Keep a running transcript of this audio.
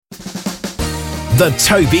The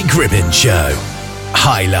Toby Gribbin Show.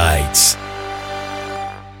 Highlights.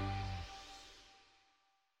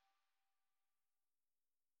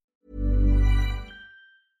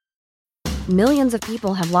 Millions of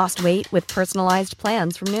people have lost weight with personalized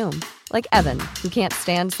plans from Noom. Like Evan, who can't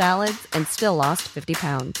stand salads and still lost 50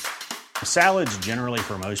 pounds. Salads generally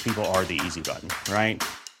for most people are the easy button, right?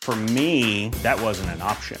 For me, that wasn't an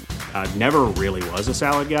option. I never really was a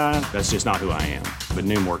salad guy. That's just not who I am. But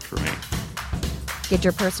Noom worked for me. Get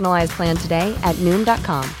your personalized plan today at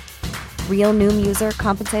Noom.com. Real Noom user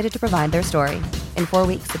compensated to provide their story. In 4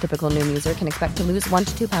 weeks, the typical Noom user can expect to lose 1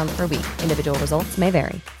 to 2 pounds per week. Individual results may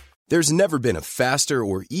vary. There's never been a faster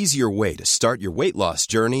or easier way to start your weight loss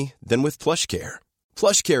journey than with PlushCare.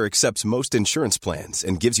 PlushCare accepts most insurance plans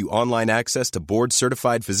and gives you online access to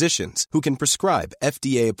board-certified physicians who can prescribe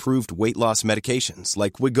FDA-approved weight loss medications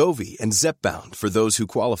like Wegovy and Zepbound for those who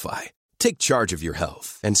qualify. Take charge of your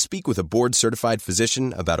health and speak with a board-certified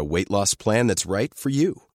physician about a weight loss plan that's right for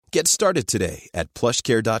you. Get started today at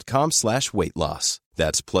plushcare.com/weight loss.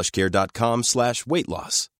 That's plushcare.com/weight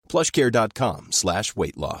loss.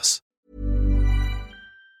 plushcare.com/weight loss.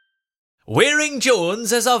 Waring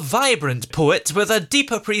Jones is a vibrant poet with a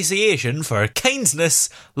deep appreciation for kindness,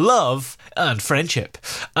 love and friendship.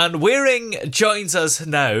 And Waring joins us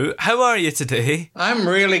now. How are you today? I'm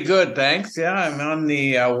really good, thanks. Yeah, I'm on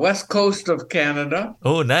the west coast of Canada.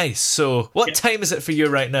 Oh, nice. So what time is it for you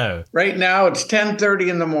right now? Right now it's 10:30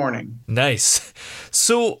 in the morning. Nice.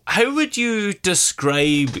 So how would you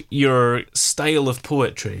describe your style of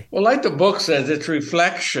poetry? Well, like the book says, it's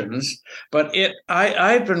reflections, but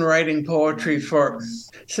I've been writing poetry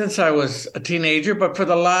since I was a teenager, but for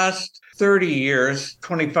the last 30 years,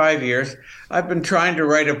 25 years, I've been trying to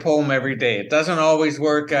write a poem every day. It doesn't always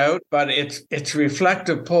work out, but it's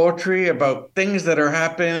reflective poetry about things that are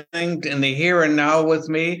happening in the here and now with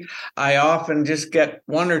me. I often just get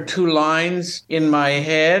 1 or 2 lines in my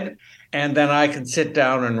head, and then I can sit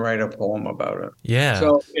down and write a poem about it. Yeah.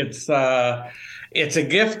 So it's a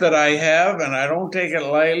gift that I have, and I don't take it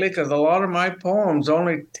lightly because a lot of my poems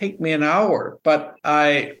only take me an hour. But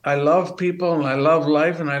I love people and I love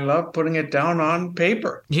life and I love putting it down on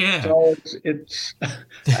paper. Yeah. So it's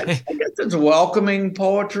I guess it's welcoming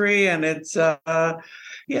poetry, and it's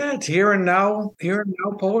it's here and now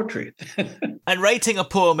poetry. And writing a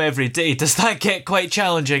poem every day, does that get quite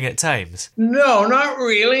challenging at times? No, not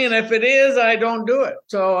really. And if it is, I don't do it.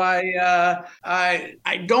 So I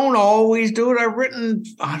don't always do it. I've written,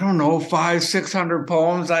 500-600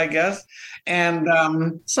 poems, I guess. And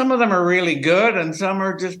some of them are really good and some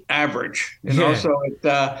are just average, know.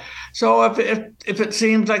 So if it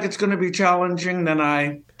seems like it's going to be challenging, then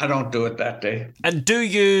I don't do it that day. And do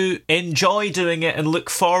you enjoy doing it and look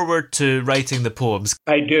forward to writing the poems?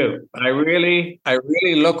 I do. I really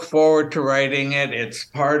look forward to writing it. It's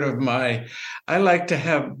part of I like to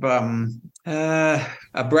have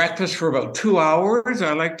a breakfast for about 2 hours.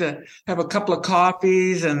 I like to have a couple of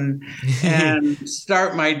coffees and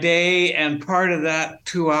start my day. And part of that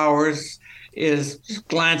 2 hours is just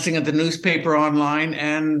glancing at the newspaper online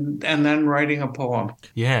and then writing a poem.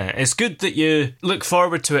 Yeah, it's good that you look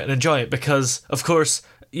forward to it and enjoy it because, of course,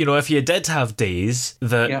 if you did have days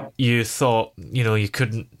that you thought, you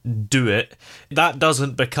couldn't do it, that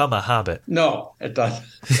doesn't become a habit. No, it doesn't.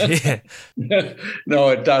 Yeah. No,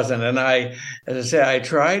 it doesn't. And as I say, I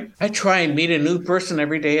try and meet a new person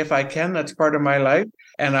every day if I can. That's part of my life.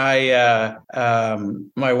 And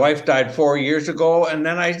my wife died 4 years ago, and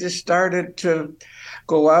then I just started to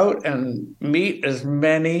go out and meet as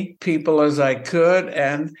many people as I could.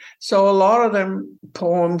 And so a lot of them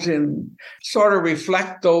poems sort of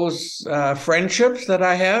reflect those friendships that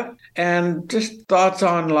I have and just thoughts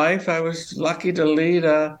on life. I was lucky to lead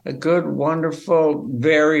a good, wonderful,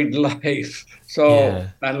 varied life. So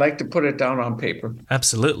I'd like to put it down on paper.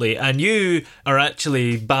 Absolutely. And you are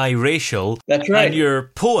actually biracial. That's right. And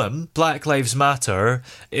your poem, Black Lives Matter,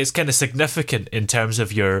 is kind of significant in terms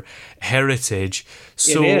of your heritage.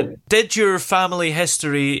 So did your family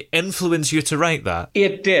history influence you to write that?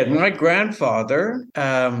 It did. My grandfather,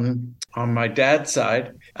 on my dad's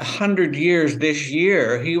side, 100 years this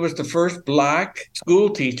year, he was the first Black school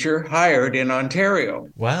teacher hired in Ontario.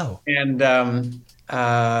 Wow. And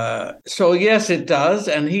so yes, it does.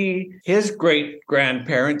 And his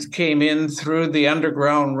great-grandparents came in through the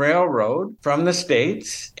Underground Railroad from the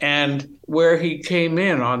States. And where he came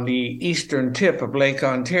in on the eastern tip of Lake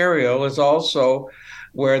Ontario is also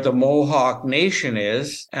where the Mohawk Nation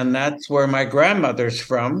is, and that's where my grandmother's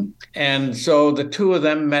from. And so the two of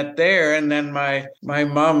them met there, and then my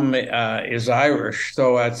mom is Irish,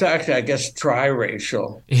 so it's actually, I guess,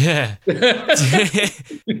 triracial. Yeah.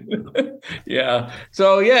 Yeah.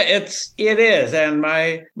 So yeah, it is. And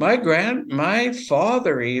my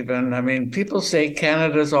father even, I mean, people say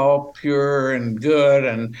Canada's all pure and good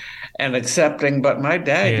and accepting, but my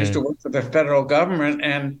dad used to work for the federal government,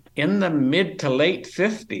 and in the mid to late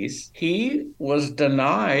 50s, he was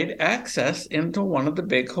denied access into one of the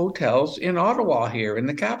big hotels in Ottawa here in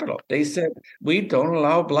the capital. They said, we don't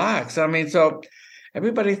allow blacks. I mean, so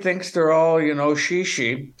everybody thinks they're all,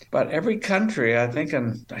 shishi, but every country, I think,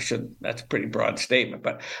 and that's a pretty broad statement,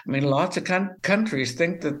 but I mean, lots of countries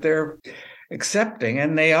think that they're accepting,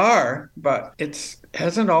 and they are, but it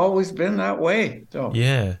hasn't always been that way. So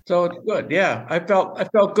so it's good. Yeah, I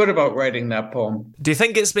felt good about writing that poem. Do you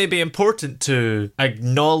think it's maybe important to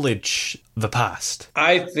acknowledge the past?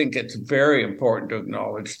 I think it's very important to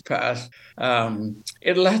acknowledge the past.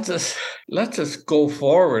 It lets us go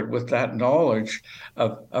forward with that knowledge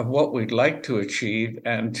of what we'd like to achieve,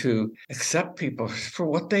 and to accept people for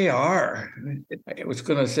what they are. I was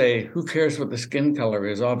going to say, who cares what the skin color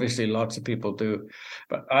is? Obviously, lots of people do,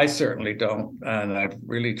 but I certainly don't. And I've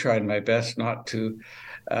really tried my best not to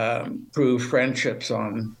prove friendships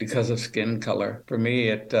on because of skin color. For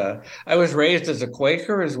me, I was raised as a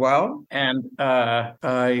Quaker as well, and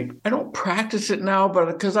I don't practice it now, but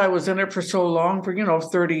because I was in it for so long, for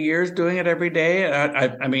 30 years, doing it every day.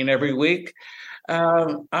 I mean every week.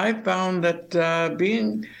 I found that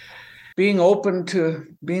being open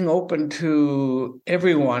to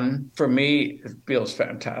everyone, for me, it feels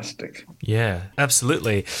fantastic. Yeah,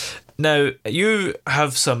 absolutely. Now, you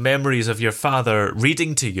have some memories of your father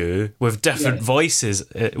reading to you with different voices,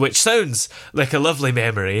 which sounds like a lovely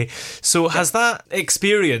memory. So has that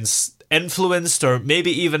experience influenced or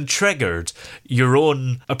maybe even triggered your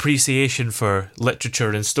own appreciation for literature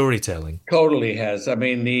and storytelling? Totally has. I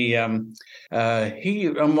mean,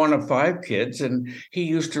 I'm one of 5 kids, and he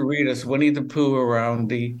used to read us Winnie the Pooh around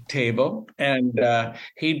the table, and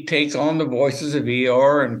he'd take on the voices of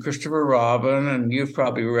Eeyore and Christopher Robin, and you've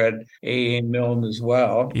probably read A.A. Milne as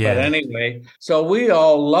well. Yeah. But anyway, so we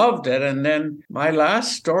all loved it. And then my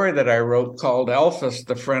last story that I wrote, called Elphus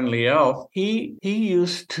the Friendly Elf, he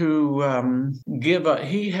used to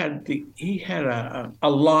he had a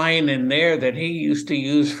line in there that he used to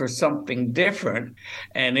use for something different,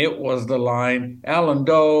 and it was the line, Alan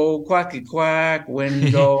Doe, quacky quack,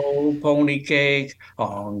 window, pony cake,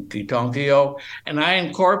 honky tonky o. And I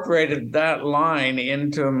incorporated that line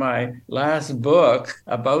into my last book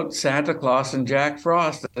about Santa Claus and Jack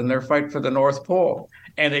Frost and their fight for the North Pole.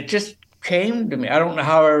 And it just came to me. I don't know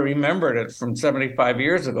how I remembered it from 75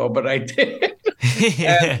 years ago, but I did.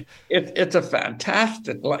 And it's a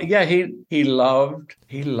fantastic. Yeah, he loved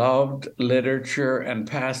literature and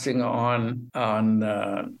passing on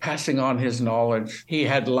his knowledge. He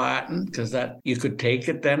had Latin because that you could take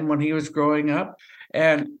it then when he was growing up.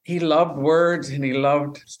 And he loved words and he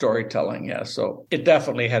loved storytelling. Yeah, so it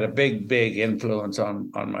definitely had a big, big influence on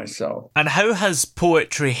myself. And how has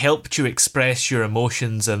poetry helped you express your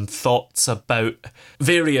emotions and thoughts about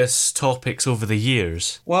various topics over the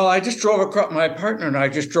years? Well, my partner and I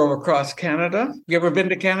just drove across Canada. You ever been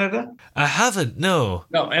to Canada? I haven't, no.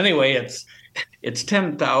 No, anyway, it's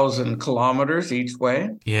 10,000 kilometers each way.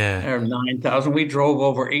 Yeah. Or 9,000. We drove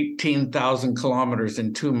over 18,000 kilometers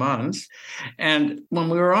in 2 months. And when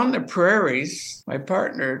we were on the prairies, my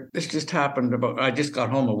partner, this just happened I just got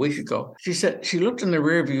home a week ago. She looked in the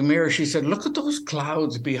rearview mirror. She said, look at those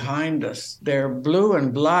clouds behind us. They're blue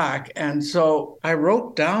and black. And so I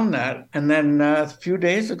wrote down that. And then a few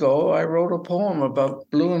days ago, I wrote a poem about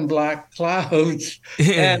blue and black clouds.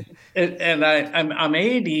 Yeah. And I'm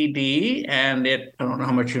ADD, and I don't know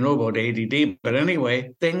how much you know about ADD, but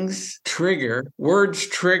anyway, words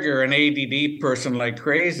trigger an ADD person like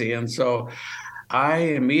crazy. And so I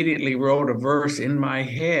immediately wrote a verse in my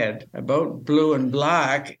head about blue and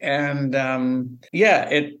black, and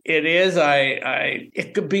it is.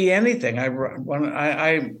 It could be anything.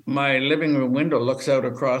 My living room window looks out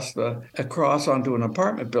across onto an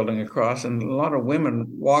apartment building and a lot of women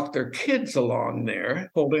walk their kids along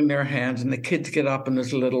there, holding their hands, and the kids get up in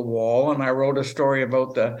this little wall. And I wrote a story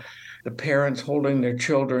about the parents holding their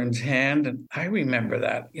children's hand. And I remember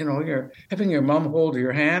that, you're having your mom hold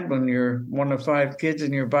your hand when you're one of 5 kids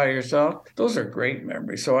and you're by yourself. Those are great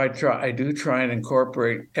memories. So I do try and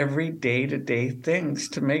incorporate every day-to-day things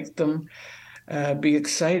to make them be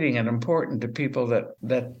exciting and important to people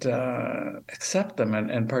that accept them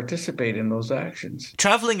and participate in those actions.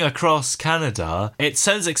 Travelling across Canada, it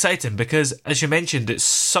sounds exciting because, as you mentioned, it's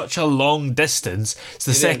such a long distance. It's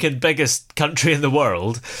the second biggest country in the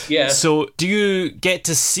world. Yes. So do you get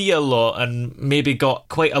to see a lot and maybe got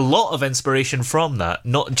quite a lot of inspiration from that,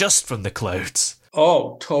 not just from the clouds?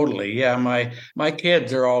 Oh, totally. Yeah, my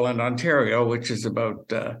kids are all in Ontario, which is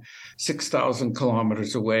about 6,000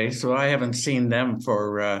 kilometers away. So I haven't seen them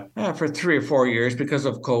for 3 or 4 years because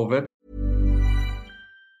of COVID.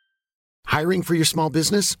 Hiring for your small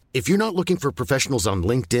business? If you're not looking for professionals on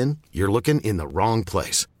LinkedIn, you're looking in the wrong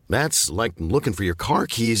place. That's like looking for your car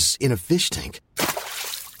keys in a fish tank.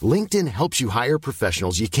 LinkedIn helps you hire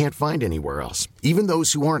professionals you can't find anywhere else, even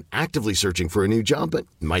those who aren't actively searching for a new job but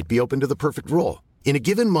might be open to the perfect role. In a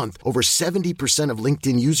given month, over 70% of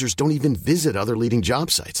LinkedIn users don't even visit other leading job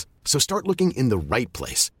sites. So start looking in the right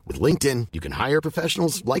place. With LinkedIn, you can hire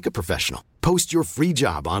professionals like a professional. Post your free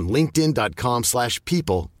job on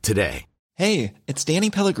linkedin.com/people today. Hey, it's Danny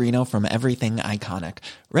Pellegrino from Everything Iconic.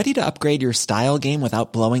 Ready to upgrade your style game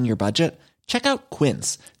without blowing your budget? Check out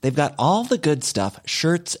Quince. They've got all the good stuff,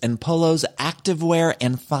 shirts and polos, activewear,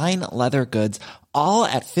 and fine leather goods, all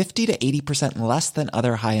at 50 to 80% less than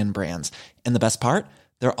other high-end brands. And the best part?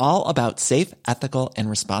 They're all about safe, ethical, and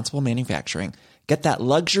responsible manufacturing. Get that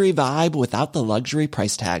luxury vibe without the luxury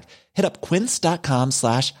price tag. Hit up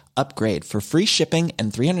quince.com/upgrade for free shipping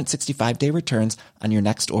and 365-day returns on your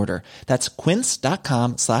next order. That's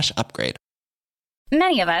quince.com/upgrade.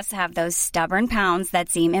 Many of us have those stubborn pounds that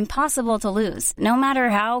seem impossible to lose, no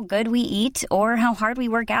matter how good we eat or how hard we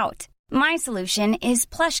work out. My solution is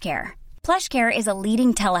PlushCare. PlushCare is a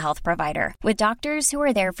leading telehealth provider with doctors who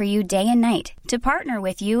are there for you day and night to partner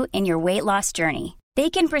with you in your weight loss journey. They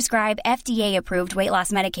can prescribe FDA-approved weight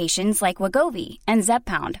loss medications like Wegovy and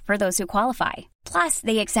Zepbound for those who qualify. Plus,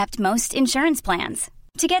 they accept most insurance plans.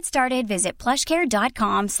 To get started, visit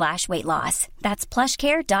plushcare.com/weightloss. That's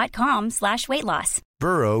plushcare.com/weightloss.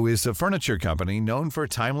 Burrow is a furniture company known for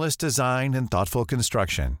timeless design and thoughtful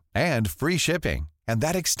construction and free shipping, and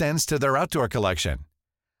that extends to their outdoor collection.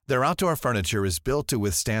 Their outdoor furniture is built to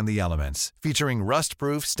withstand the elements, featuring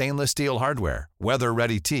rust-proof stainless steel hardware,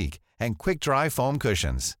 weather-ready teak, and quick-dry foam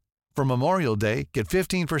cushions. For Memorial Day, get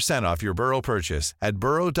 15% off your Burrow purchase at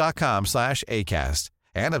burrow.com/acast.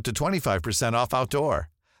 And up to 25% off outdoor.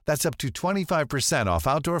 That's up to 25% off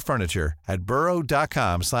outdoor furniture at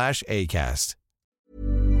burrow.com/acast.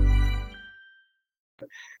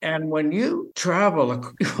 And when you travel,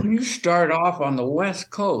 when you start off on the West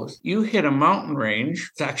Coast, you hit a mountain range.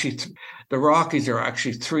 It's actually, the Rockies are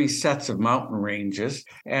actually 3 sets of mountain ranges.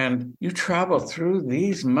 And you travel through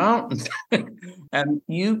these mountains and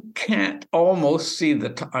you can't almost see the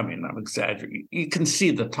top. I mean, I'm exaggerating. You can see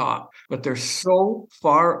the top, but they're so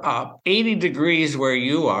far up, 80 degrees where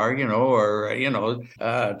you are, or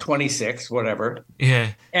 26, whatever.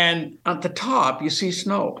 Yeah. And at the top, you see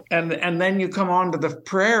snow. And then you come onto the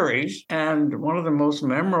prairies. And one of the most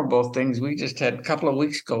memorable things we just had a couple of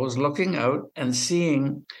weeks ago was looking out and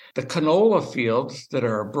seeing the canola fields that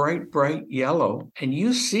are a bright, bright yellow. And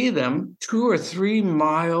you see them 2 or 3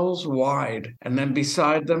 miles wide. And then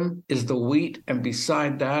beside them is the wheat. And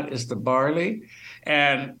beside that is the barley.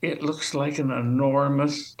 And it looks like an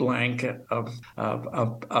enormous blanket of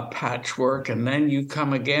a patchwork. And then you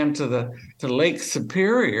come again to Lake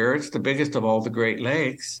Superior. It's the biggest of all the Great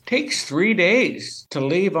Lakes. It takes 3 days to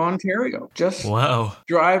leave Ontario. Just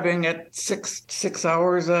driving at six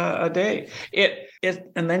hours a day.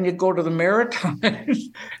 And then you go to the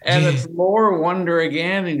Maritimes, and it's more wonder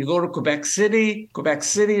again. And you go to Quebec City. Quebec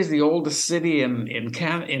City is the oldest city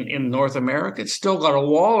in North America. It's still got a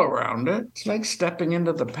wall around it. It's like stepping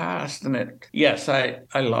into the past. And I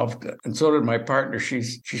loved it, and so did my partner.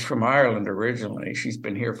 She's from Ireland originally. She's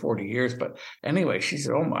been here 40 years, but anyway, she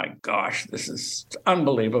said, "Oh my gosh, this is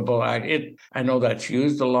unbelievable." I know that's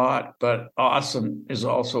used a lot, but awesome is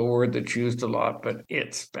also a word that's used a lot. But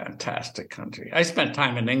it's fantastic country. I spent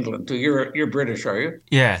time in England too. You're British, are you?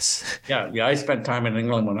 Yes. Yeah. I spent time in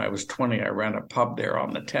England when I was 20. I ran a pub there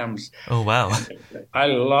on the Thames. Oh wow! I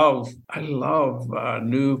love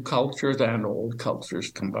new cultures and old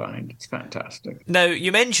cultures combined. It's fantastic. Now,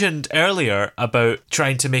 you mentioned earlier about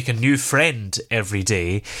trying to make a new friend every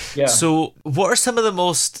day. Yeah. So, what are some of the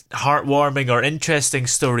most heartwarming or interesting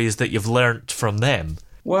stories that you've learnt from them?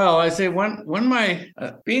 Well, I say when my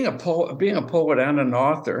being a poet and an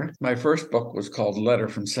author, my first book was called Letter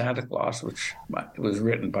from Santa Claus, which was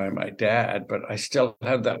written by my dad, but I still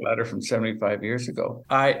have that letter from 75 years ago.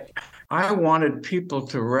 I wanted people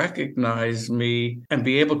to recognize me and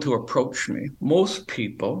be able to approach me. Most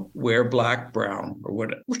people wear black, brown, or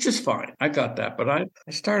whatever, which is fine. I got that. But I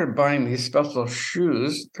started buying these special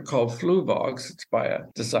shoes. They're called Fluvogs. It's by a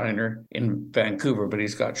designer in Vancouver, but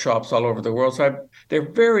he's got shops all over the world. So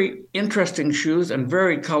they're very interesting shoes and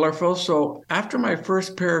very colorful. So after my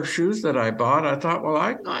first pair of shoes that I bought, I thought, well,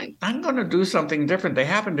 I'm going to do something different. They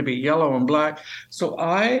happen to be yellow and black. So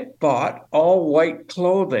I bought all white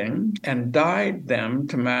clothing and dyed them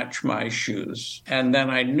to match my shoes. And then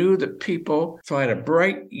I knew that so I had a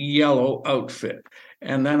bright yellow outfit.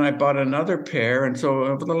 And then I bought another pair. And so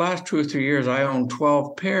over the last 2 or 3 years, I owned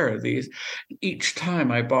 12 pair of these. Each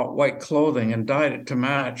time I bought white clothing and dyed it to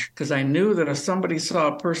match, because I knew that if somebody saw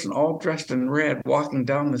a person all dressed in red walking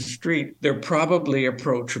down the street, they're probably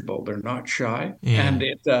approachable. They're not shy. Yeah. And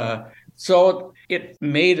so it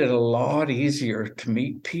made it a lot easier to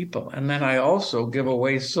meet people. And then I also give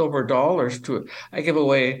away silver dollars I give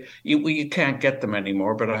away, you can't get them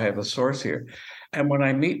anymore, but I have a source here. And when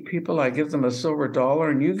I meet people, I give them a silver dollar,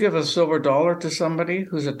 and you give a silver dollar to somebody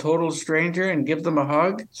who's a total stranger and give them a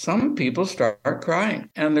hug, some people start crying.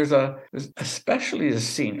 And there's especially the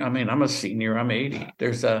senior. I mean, I'm a senior, I'm 80.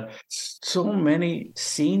 There's so many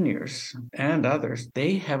seniors and others,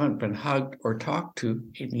 they haven't been hugged or talked to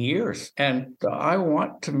in years. And I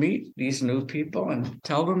want to meet these new people and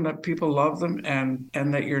tell them that people love them and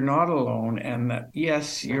that you're not alone, and that,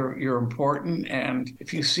 yes, you're important. And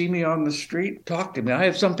if you see me on the street, talk to me. I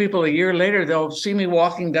have some people a year later, they'll see me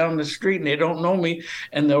walking down the street and they don't know me,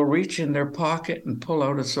 and they'll reach in their pocket and pull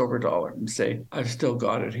out a silver dollar and say, I've still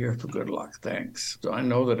got it here for good luck. Thanks. So I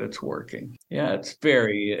know that it's working. Yeah, it's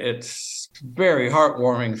very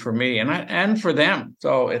heartwarming for me and for them.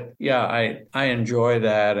 So I enjoy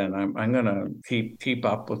that, and I'm going to keep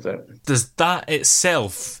up with it. Does that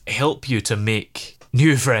itself help you to make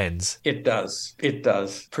new friends? It does,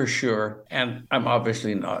 for sure. And I'm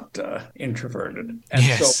obviously not introverted. And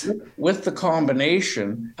yes. So with the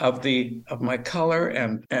combination of my color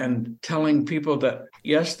and telling people that,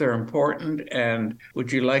 yes, they're important, and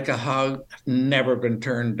would you like a hug? I've never been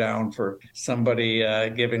turned down for somebody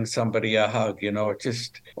giving somebody a hug.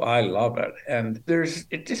 I love it. And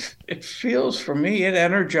it feels, for me, it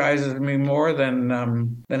energizes me more than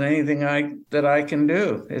anything that I can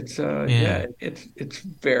do. It's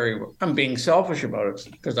very, I'm being selfish about it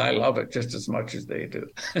because I love it just as much as they do.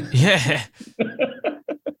 Yeah.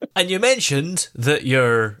 And you mentioned that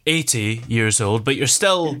you're 80 years old, but you're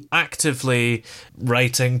still actively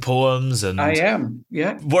writing poems and I am,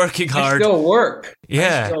 yeah. Working hard. I still work.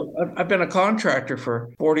 Yeah. I've been a contractor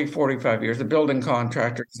for 45 years, a building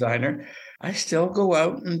contractor, designer. I still go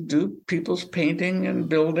out and do people's painting and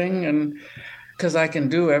building, and because I can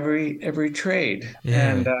do every trade.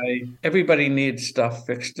 Yeah. And everybody needs stuff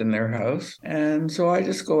fixed in their house. And so I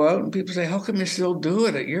just go out and people say, how come you still do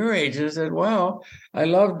it at your age? I said, well, I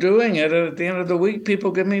love doing it. And at the end of the week, people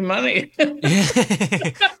give me money.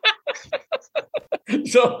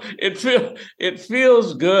 So it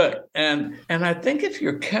feels good. And I think if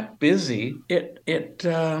you're kept busy, it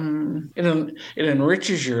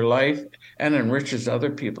enriches your life and enriches other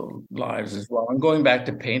people's lives as well. And going back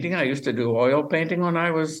to painting, I used to do oil painting when I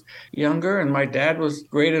was younger, and my dad was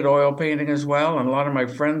great at oil painting as well. And a lot of my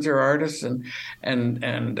friends are artists and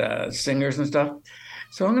singers and stuff.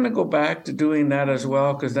 So I'm going to go back to doing that as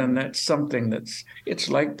well, because then that's something it's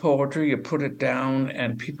like poetry. You put it down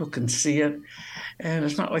and people can see it. And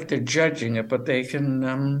it's not like they're judging it, but they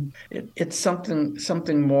can. It's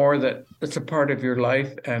something more that's a part of your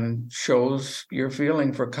life and shows your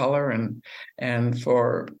feeling for color and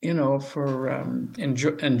for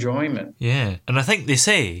enjoyment. Yeah, and I think they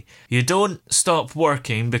say you don't stop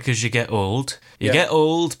working because you get old. You get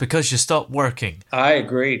old because you stop working. I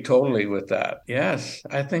agree totally with that. Yes,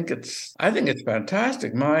 I think it's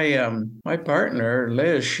fantastic. My partner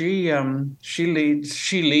Liz, she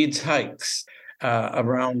leads hikes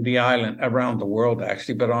around the island, around the world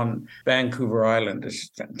actually, but on Vancouver Island is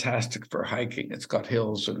fantastic for hiking. It's got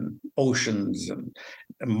hills and oceans and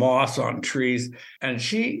moss on trees. And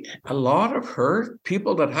a lot of her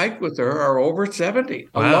people that hike with her are over 70.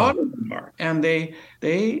 Wow. A lot of them are. And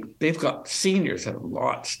they've got seniors have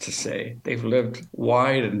lots to say. They've lived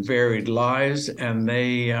wide and varied lives, and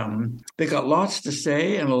they got lots to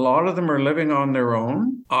say, and a lot of them are living on their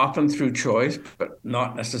own, often through choice, but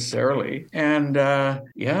not necessarily. And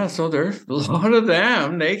so there's a lot of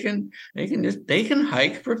them. They can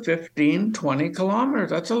hike for 15, 20 kilometers.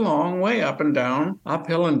 That's a long way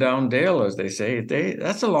uphill and down Dale, as they say.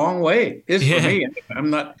 That's a long way. It's for me.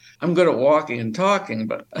 I'm good at walking and talking,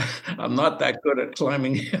 but I'm not that good at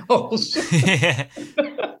climbing hills.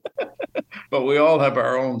 But we all have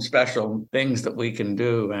our own special things that we can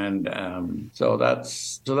do, and so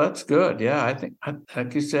that's good. Yeah, I think,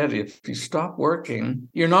 like you said, if you stop working,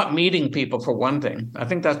 you're not meeting people, for one thing. I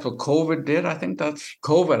think that's what COVID did. I think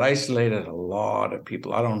COVID isolated a lot of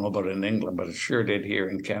people. I don't know about in England, but it sure did here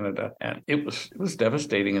in Canada, and it was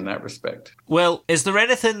devastating in that respect. Well, is there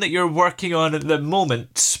anything that you're working on at the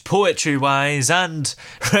moment, poetry-wise and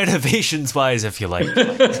renovations-wise, if you like?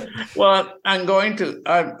 Well,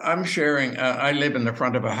 I'm sharing. I live in the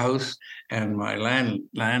front of a house, and my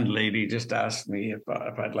landlady just asked me if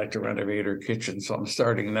I'd like to renovate her kitchen, so I'm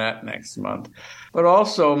starting that next month. But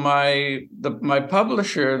also, my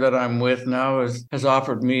publisher that I'm with now has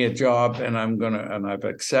offered me a job, and I've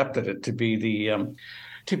accepted it to be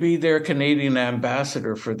their Canadian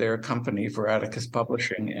ambassador for their company, for Atticus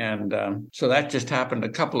Publishing. And so that just happened a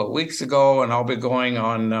couple of weeks ago, and I'll be going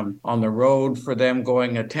on the road for them,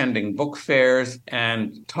 attending book fairs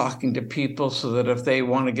and talking to people so that if they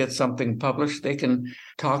want to get something published, they can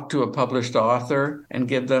talk to a published author and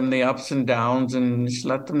give them the ups and downs and just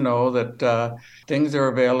let them know that things are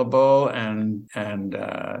available and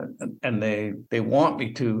they want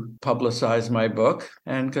me to publicize my book.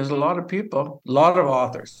 And because a lot of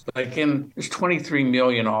authors, there's 23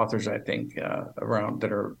 million authors, I think, around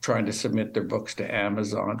that are trying to submit their books to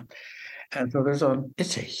Amazon. And so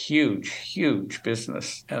it's a huge, huge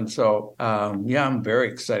business. And so, I'm very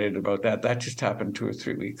excited about that. That just happened 2 or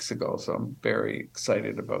 3 weeks ago. So I'm very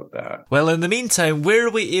excited about that. Well, in the meantime, where are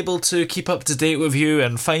we able to keep up to date with you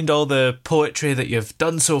and find all the poetry that you've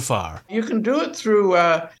done so far? You can do it through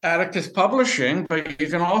Atticus Publishing, but you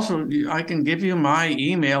can also, I can give you my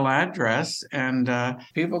email address, and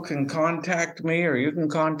people can contact me, or you can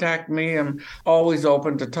contact me. I'm always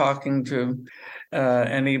open to talking to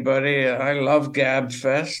anybody. I love gab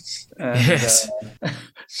fests. And, yes.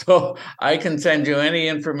 So I can send you any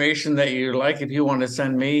information that you like. If you want to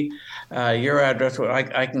send me your address,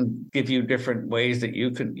 I can give you different ways that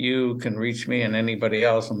you can reach me and anybody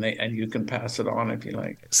else, and you can pass it on if you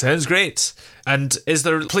like. Sounds great. And is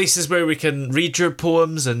there places where we can read your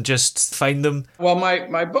poems and just find them? Well,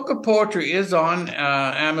 my book of poetry is on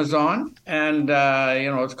Amazon, and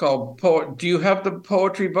it's called Do you have the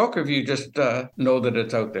poetry book, or have you just know that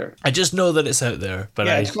it's out there? I just know that it's out there, but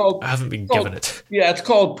I haven't been given it. Yeah, it's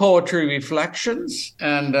called Poetry Reflections,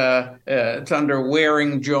 and it's under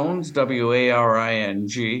Waring Jones,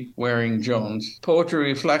 Waring, Waring Jones. Poetry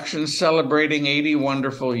Reflections, celebrating 80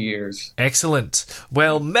 wonderful years. Excellent.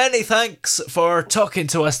 Well, many thanks for talking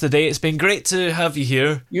to us today. It's been great to have you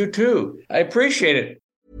here. You too. I appreciate it.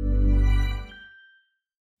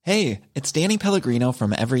 Hey, it's Danny Pellegrino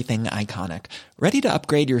from Everything Iconic. Ready to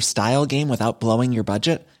upgrade your style game without blowing your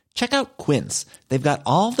budget? Check out Quince. They've got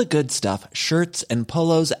all the good stuff, shirts and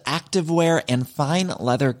polos, activewear, and fine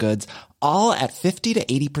leather goods, all at 50 to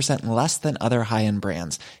 80% less than other high-end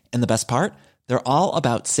brands. And the best part? They're all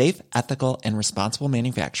about safe, ethical, and responsible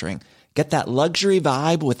manufacturing. Get that luxury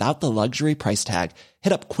vibe without the luxury price tag.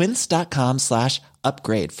 Hit up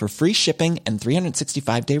quince.com/upgrade for free shipping and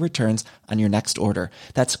 365-day returns on your next order.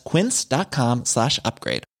 That's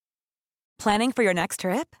quince.com/upgrade. Planning for your next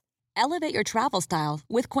trip? Elevate your travel style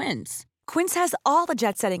with Quince. Quince has all the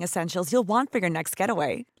jet-setting essentials you'll want for your next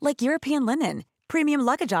getaway, like European linen, premium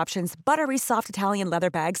luggage options, buttery soft Italian leather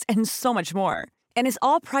bags, and so much more. And is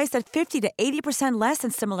all priced at 50 to 80% less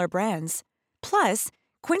than similar brands. Plus,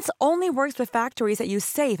 Quince only works with factories that use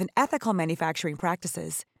safe and ethical manufacturing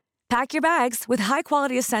practices. Pack your bags with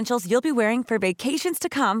high-quality essentials you'll be wearing for vacations to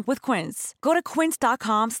come with Quince. Go to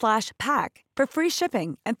quince.com/pack for free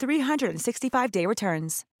shipping and 365-day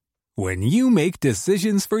returns. When you make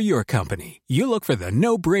decisions for your company, you look for the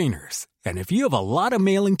no-brainers. And if you have a lot of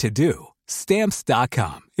mailing to do,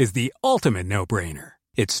 Stamps.com is the ultimate no-brainer.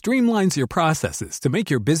 It streamlines your processes to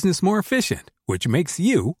make your business more efficient, which makes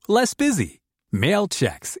you less busy. Mail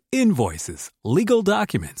checks, invoices, legal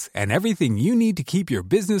documents, and everything you need to keep your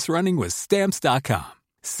business running with Stamps.com.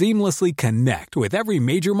 Seamlessly connect with every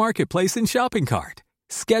major marketplace and shopping cart.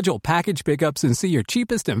 Schedule package pickups and see your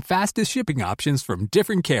cheapest and fastest shipping options from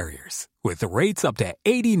different carriers, with rates up to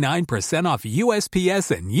 89% off USPS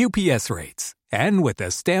and UPS rates. And with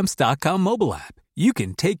the Stamps.com mobile app, you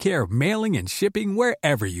can take care of mailing and shipping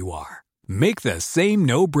wherever you are. Make the same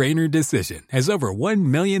no-brainer decision as over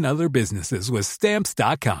 1 million other businesses with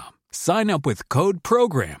Stamps.com. Sign up with code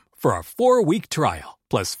PROGRAM for a 4-week trial,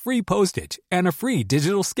 plus free postage and a free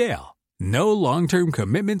digital scale. No long-term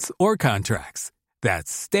commitments or contracts.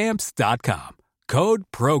 That's Stamps.com. Code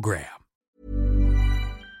PROGRAM.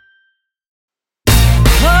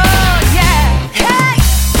 Oh, yeah. Hey!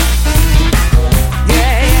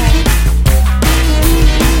 Yeah, yeah.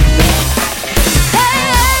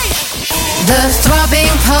 Hey! The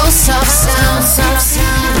throbbing pulse of sound.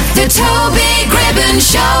 The Toby Gribbon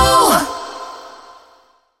Show.